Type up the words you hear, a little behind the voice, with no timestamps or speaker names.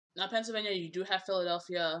Now, Pennsylvania, you do have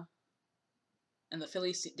Philadelphia, and the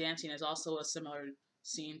Philly dancing is also a similar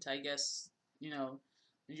scene to, I guess, New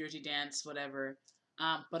Jersey dance, whatever.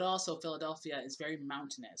 But also, Philadelphia is very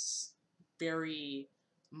mountainous, very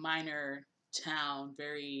minor town,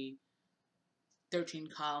 very 13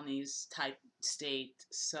 colonies type state.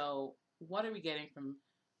 So, what are we getting from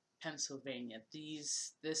Pennsylvania?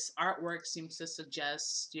 This artwork seems to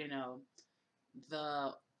suggest,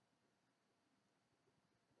 the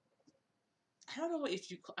I don't know if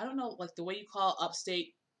you I don't know like the way you call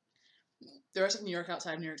upstate the rest of New York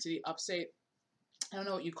outside of New York City upstate. I don't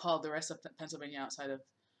know what you call the rest of Pennsylvania outside of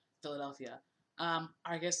Philadelphia.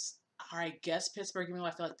 I guess Pittsburgh. Even though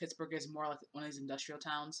I feel like Pittsburgh is more like one of these industrial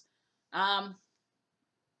towns. Um,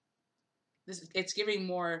 it's giving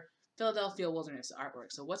more Philadelphia wilderness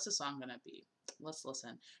artwork. So what's the song gonna be? Let's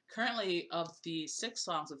listen. Currently, of the 6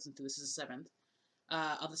 songs listened to, this is the seventh.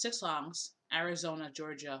 Of the 6 songs, Arizona,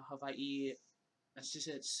 Georgia, Hawaii,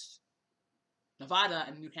 Massachusetts, Nevada,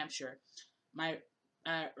 and New Hampshire. My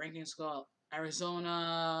rankings go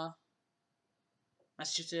Arizona,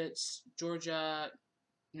 Massachusetts, Georgia,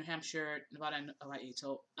 New Hampshire, Nevada, and Hawaii.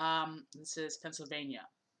 So, this is Pennsylvania.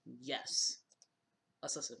 Yes.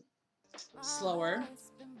 Let's listen. Slower.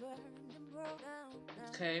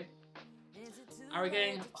 Okay. Are we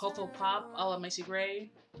getting hopeful pop a la Macy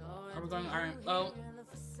Gray? Are we going R&B? Oh,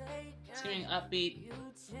 screaming upbeat,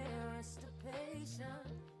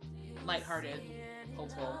 lighthearted,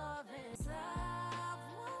 hopeful.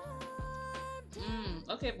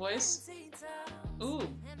 Okay, boys. Ooh.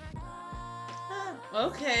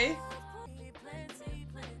 Okay.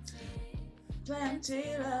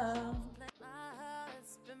 Plenty love.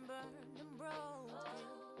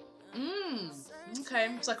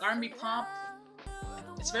 Okay. It's like R&B pop.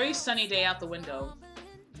 It's very sunny day out the window.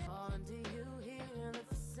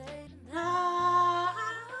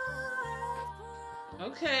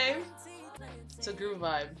 Okay. It's a groove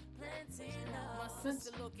vibe.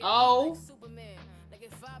 Oh.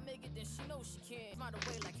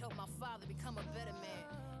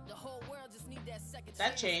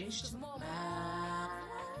 That changed.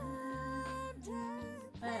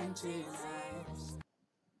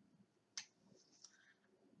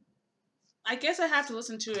 I guess I have to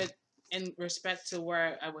listen to it in respect to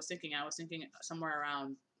where I was thinking. I was thinking somewhere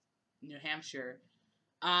around New Hampshire,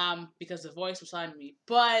 because the voice was telling me.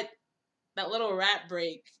 But that little rap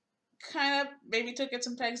break kind of maybe took it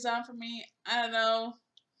some pegs down for me. I don't know.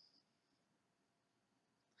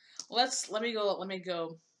 Let me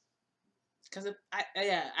go. Because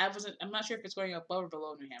I'm not sure if it's going above or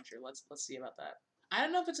below New Hampshire. Let's see about that. I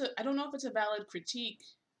don't know if it's a valid critique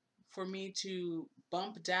for me to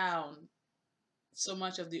bump down so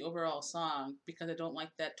much of the overall song because I don't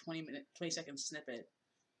like that 20-second snippet.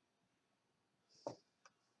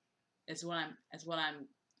 It's what I'm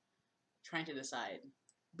trying to decide.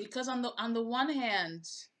 Because on the one hand,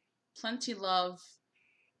 Plenty Love,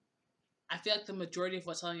 I feel like the majority of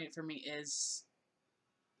what's selling it for me is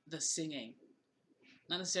the singing,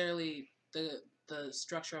 not necessarily the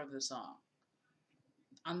structure of the song.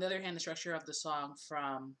 On the other hand, the structure of the song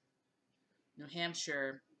from New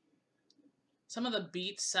Hampshire, some of the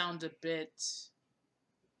beats sound a bit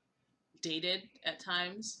dated at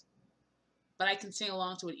times, but I can sing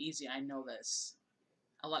along to it easy. I know this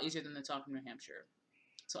a lot easier than the song from New Hampshire.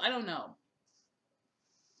 So I don't know.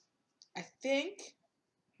 I think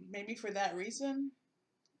maybe for that reason.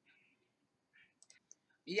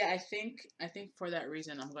 Yeah, I think for that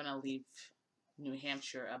reason I'm gonna leave New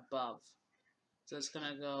Hampshire above. So it's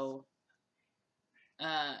gonna go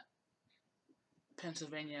uh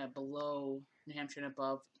Pennsylvania below New Hampshire and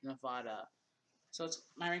above Nevada. So it's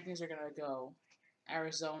my rankings are gonna go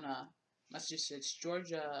Arizona, Massachusetts,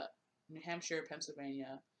 Georgia, New Hampshire,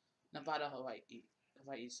 Pennsylvania, Nevada, Hawaii.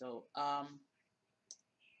 So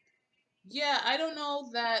yeah, I don't know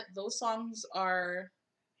that those songs are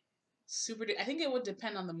super. I think it would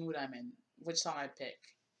depend on the mood I'm in, which song I pick.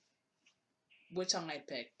 Which song I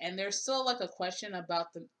pick. And there's still like a question about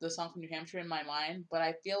the song from New Hampshire in my mind, but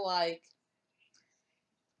I feel like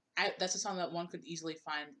that's a song that one could easily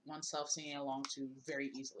find oneself singing along to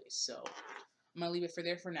very easily. So I'm gonna leave it for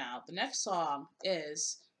there for now. The next song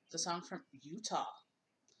is the song from Utah,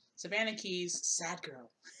 Savannah Keys, "Sad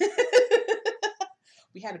Girl."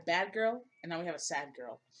 We had a bad girl, and now we have a sad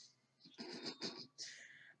girl.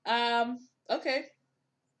 Okay,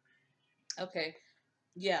 okay,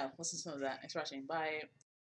 yeah. Listen to some of that. Thanks for watching. Bye.